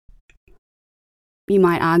You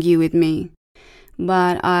might argue with me,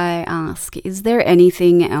 but I ask, is there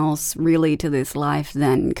anything else really to this life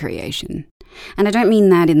than creation? And I don't mean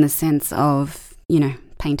that in the sense of,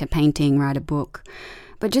 paint a painting, write a book,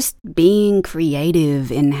 but just being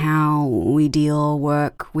creative in how we deal,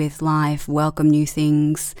 work with life, welcome new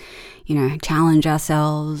things, challenge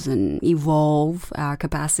ourselves and evolve our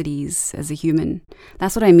capacities as a human.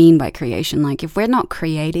 That's what I mean by creation. Like, if we're not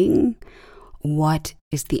creating, what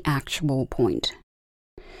is the actual point?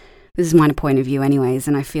 This is my point of view anyways,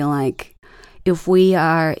 and I feel like if we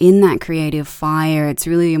are in that creative fire, it's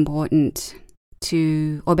really important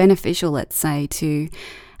or beneficial, let's say, to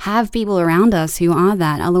have people around us who are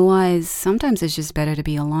that. Otherwise, sometimes it's just better to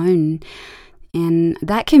be alone. And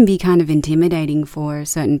that can be kind of intimidating for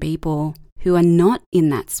certain people who are not in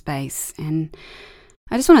that space. And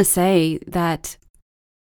I just want to say that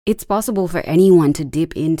it's possible for anyone to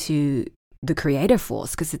dip into the creative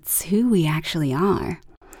force because it's who we actually are.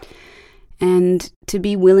 And to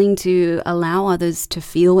be willing to allow others to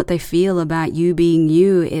feel what they feel about you being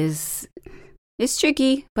you it's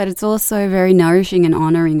tricky, but it's also very nourishing and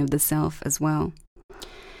honoring of the self as well.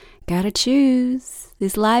 Gotta choose.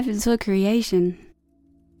 This life is for creation.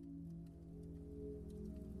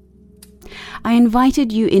 I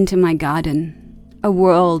invited you into my garden, a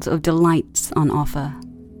world of delights on offer.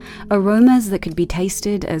 Aromas that could be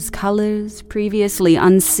tasted as colors, previously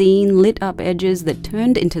unseen, lit up edges that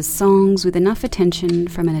turned into songs with enough attention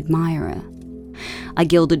from an admirer. I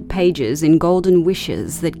gilded pages in golden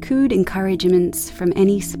wishes that cooed encouragements from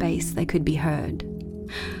any space they could be heard.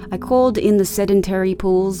 I called in the sedentary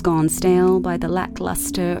pools gone stale by the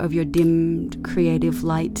lackluster of your dimmed creative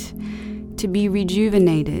light to be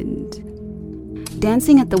rejuvenated.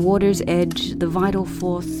 Dancing at the water's edge, the vital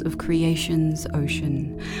force of creation's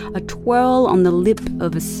ocean. A twirl on the lip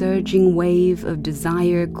of a surging wave of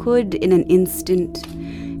desire could, in an instant,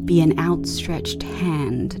 be an outstretched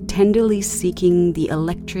hand, tenderly seeking the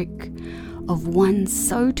electric of one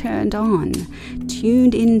so turned on,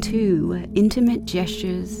 tuned into intimate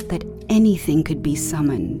gestures that anything could be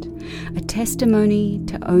summoned, a testimony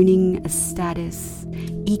to owning a status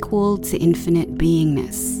equal to infinite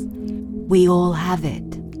beingness. We all have it.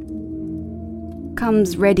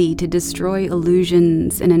 Comes ready to destroy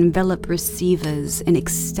illusions and envelop receivers in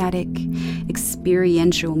ecstatic,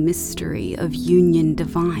 experiential mystery of union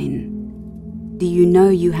divine. Do you know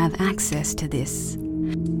you have access to this?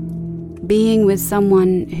 Being with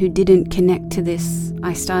someone who didn't connect to this,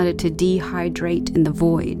 I started to dehydrate in the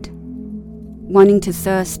void. Wanting to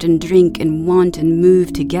thirst and drink and want and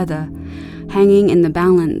move together, hanging in the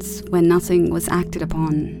balance where nothing was acted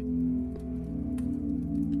upon.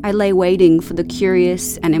 I lay waiting for the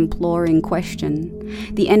curious and imploring question,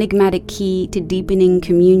 the enigmatic key to deepening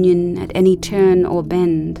communion at any turn or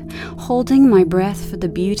bend, holding my breath for the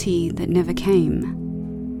beauty that never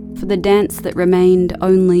came, for the dance that remained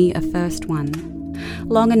only a first one,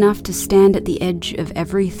 long enough to stand at the edge of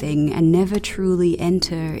everything and never truly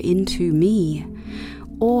enter into me,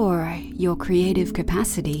 or your creative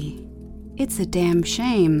capacity. It's a damn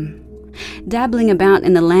shame. Dabbling about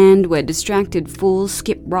in the land where distracted fools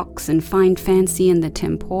skip rocks and find fancy in the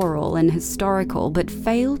temporal and historical, but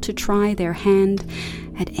fail to try their hand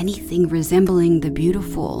at anything resembling the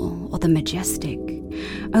beautiful or the majestic,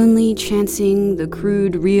 only chancing the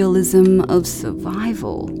crude realism of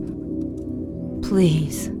survival.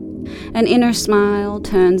 Please. An inner smile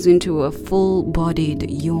turns into a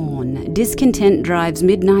full-bodied yawn. Discontent drives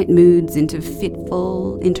midnight moods into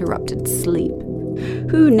fitful, interrupted sleep.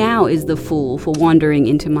 Who now is the fool for wandering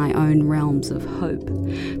into my own realms of hope?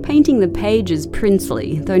 Painting the pages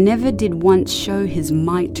princely, though never did once show his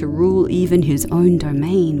might to rule even his own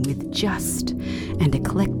domain with just and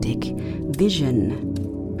eclectic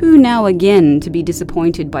vision. Who now again to be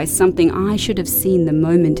disappointed by something I should have seen the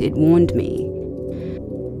moment it warned me?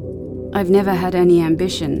 I've never had any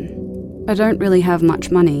ambition. I don't really have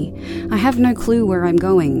much money. I have no clue where I'm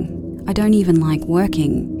going. I don't even like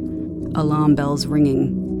working. Alarm bells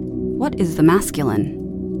ringing. What is the masculine?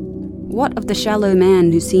 What of the shallow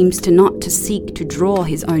man who seems to not to seek to draw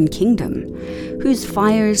his own kingdom, whose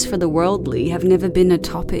fires for the worldly have never been a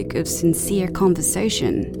topic of sincere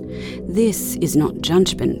conversation? This is not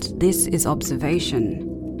judgment, this is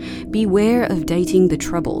observation. Beware of dating the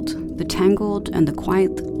troubled, the tangled, and the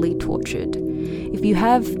quietly tortured. If you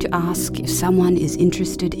have to ask if someone is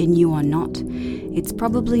interested in you or not, it's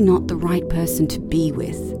probably not the right person to be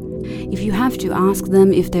with. If you have to ask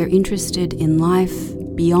them if they're interested in life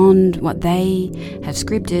beyond what they have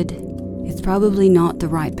scripted, it's probably not the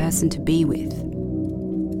right person to be with.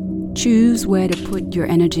 Choose where to put your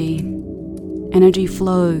energy. Energy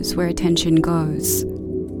flows where attention goes.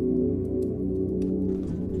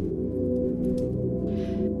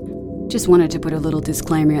 Just wanted to put a little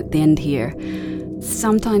disclaimer at the end here.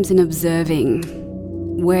 Sometimes in observing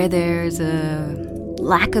where there's a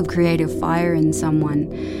lack of creative fire in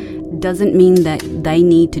someone doesn't mean that they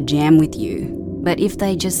need to jam with you. But if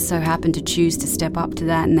they just so happen to choose to step up to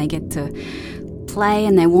that and they get to play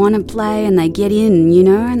and they want to play and they get in,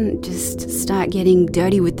 and just start getting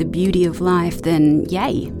dirty with the beauty of life, then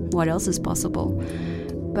yay, what else is possible?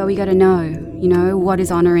 But we got to know, what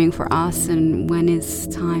is honoring for us and when is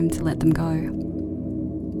time to let them go.